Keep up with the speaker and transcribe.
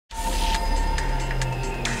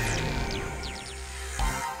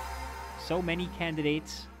So many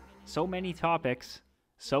candidates, so many topics,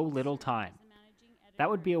 so little time. That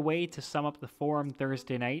would be a way to sum up the forum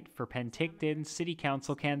Thursday night for Penticton City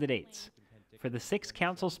Council candidates. For the 6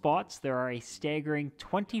 council spots, there are a staggering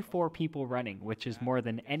 24 people running, which is more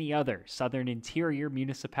than any other Southern Interior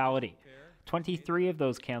municipality. 23 of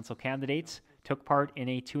those council candidates took part in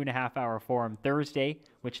a 2.5-hour forum Thursday,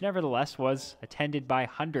 which nevertheless was attended by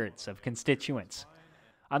hundreds of constituents.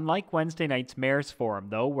 Unlike Wednesday night's Mayor's Forum,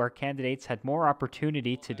 though, where candidates had more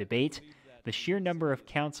opportunity to debate, the sheer number of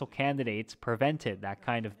council candidates prevented that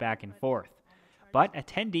kind of back and forth. But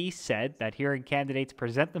attendees said that hearing candidates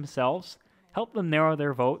present themselves helped them narrow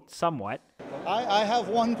their vote somewhat. I have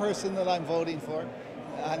one person that I'm voting for,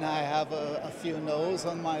 and I have a few no's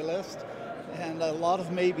on my list, and a lot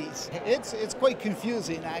of maybes. It's quite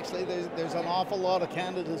confusing, actually. There's an awful lot of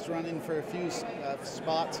candidates running for a few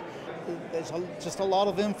spots. There's just a lot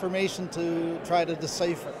of information to try to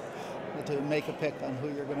decipher, to make a pick on who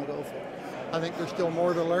you're going to go for. I think there's still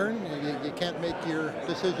more to learn. You can't make your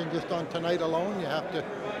decision just on tonight alone. You have to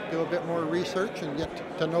do a bit more research and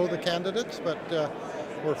get to know the candidates, but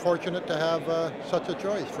we're fortunate to have such a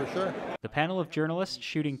choice, for sure. The panel of journalists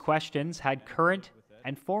shooting questions had current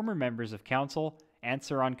and former members of council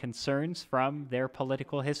answer on concerns from their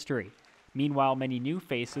political history. Meanwhile, many new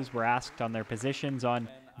faces were asked on their positions on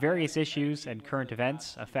various issues and current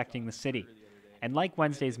events affecting the city. And like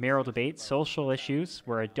Wednesday's mayoral debate, social issues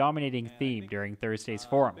were a dominating theme during Thursday's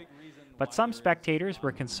forum. But some spectators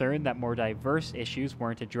were concerned that more diverse issues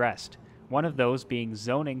weren't addressed, one of those being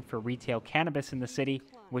zoning for retail cannabis in the city,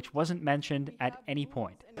 which wasn't mentioned at any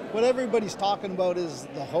point. What everybody's talking about is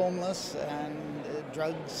the homeless and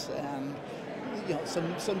drugs and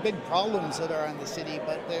some big problems that are in the city,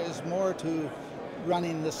 but there's more to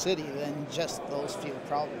running the city than just those few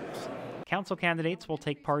problems. Council candidates will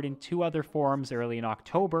take part in 2 other forums early in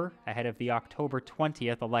October, ahead of the October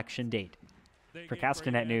 20th election date. For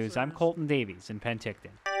Castanet News, I'm Colton Davies in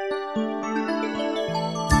Penticton.